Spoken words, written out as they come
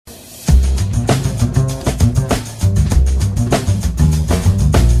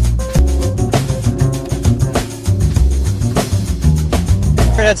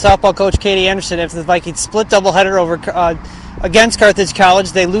head softball coach Katie Anderson after the Vikings split doubleheader over against Carthage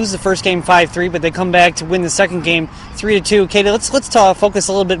College. They lose the first game 5-3, but they come back to win the second game 3-2. Katie, let's focus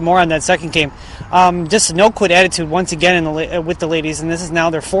a little bit more on that second game. Just a no-quit attitude once again with the ladies, and this is now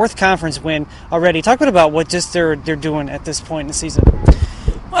their fourth conference win already. Talk about what just they're doing at this point in the season.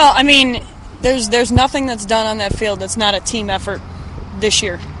 Well, I mean, there's nothing that's done on that field that's not a team effort this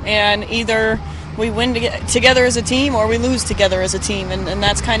year, and either we win together as a team or we lose together as a team, and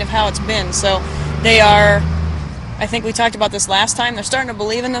that's kind of how it's been. So they are, I think we talked about this last time, they're starting to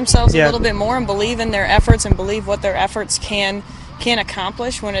believe in themselves a little bit more and believe in their efforts and believe what their efforts can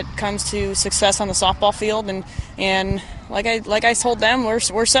accomplish when it comes to success on the softball field. And like I told them,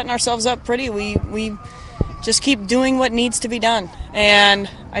 we're setting ourselves up pretty. We just keep doing what needs to be done, and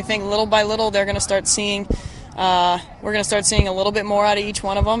I think little by little they're going to start seeing. We're going to start seeing a little bit more out of each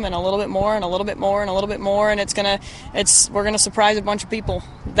one of them, and a little bit more, and a little bit more, and a little bit more, and we're going to surprise a bunch of people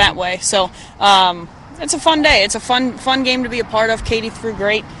that way. So it's a fun day. It's a fun game to be a part of. Katie threw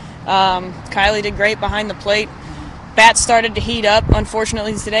great. Kylie did great behind the plate. Bats started to heat up.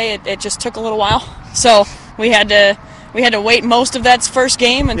 Unfortunately today it just took a little while, so we had to wait most of that first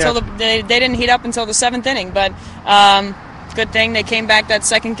game until they didn't heat up until the seventh inning. But good thing they came back that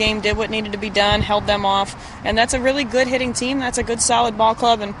second game, did what needed to be done, held them off, and that's a really good hitting team. That's a good solid ball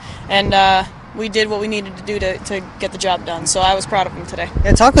club, and we did what we needed to do to get the job done. So I was proud of them today.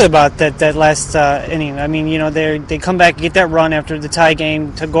 Yeah, talk about that last inning. I mean, they come back and get that run after the tie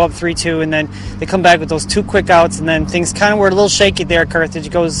game to go up 3-2, and then they come back with those two quick outs, and then things kind of were a little shaky there.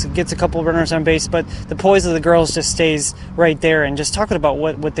 Carthage gets a couple of runners on base, but the poise of the girls just stays right there. And just talking about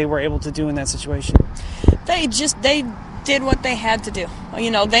what they were able to do in that situation. They did what they had to do.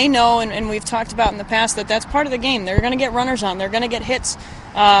 They know, and we've talked about in the past, that's part of the game. They're going to get runners on. They're going to get hits.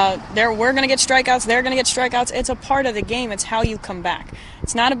 We're going to get strikeouts. They're going to get strikeouts. It's a part of the game. It's how you come back.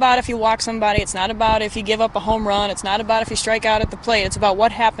 It's not about if you walk somebody. It's not about if you give up a home run. It's not about if you strike out at the plate. It's about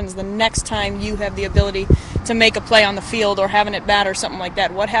what happens the next time you have the ability to make a play on the field or have an at-bat or something like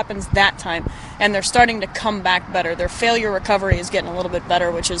that. What happens that time? And they're starting to come back better. Their failure recovery is getting a little bit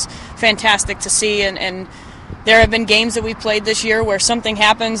better, which is fantastic to see. And there have been games that we've played this year where something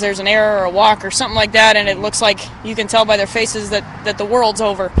happens, there's an error or a walk or something like that, and it looks like you can tell by their faces that the world's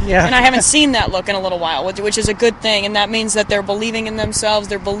over. Yeah. And I haven't seen that look in a little while, which is a good thing, and that means that they're believing in themselves,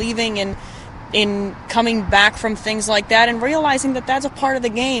 they're believing in coming back from things like that and realizing that that's a part of the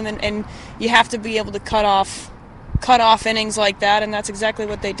game, and you have to be able to cut off innings like that, and that's exactly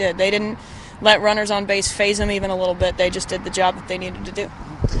what they did. They didn't let runners on base phase them even a little bit. They just did the job that they needed to do.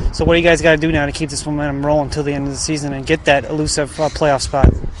 So what do you guys got to do now to keep this momentum rolling until the end of the season and get that elusive playoff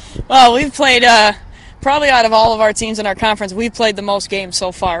spot? Well, we've played probably out of all of our teams in our conference, we've played the most games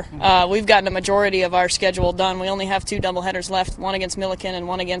so far. We've gotten a majority of our schedule done. We only have two doubleheaders left, one against Milliken and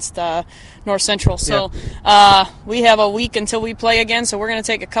one against North Central. So we have a week until we play again, so we're going to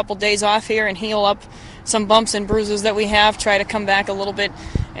take a couple days off here and heal up some bumps and bruises that we have, try to come back a little bit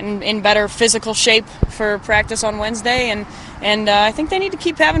in better physical shape for practice on Wednesday, and I think they need to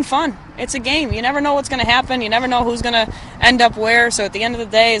keep having fun. It's a game. You never know what's going to happen. You never know who's going to end up where. So at the end of the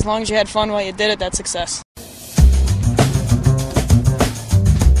day, as long as you had fun while you did it, that's success.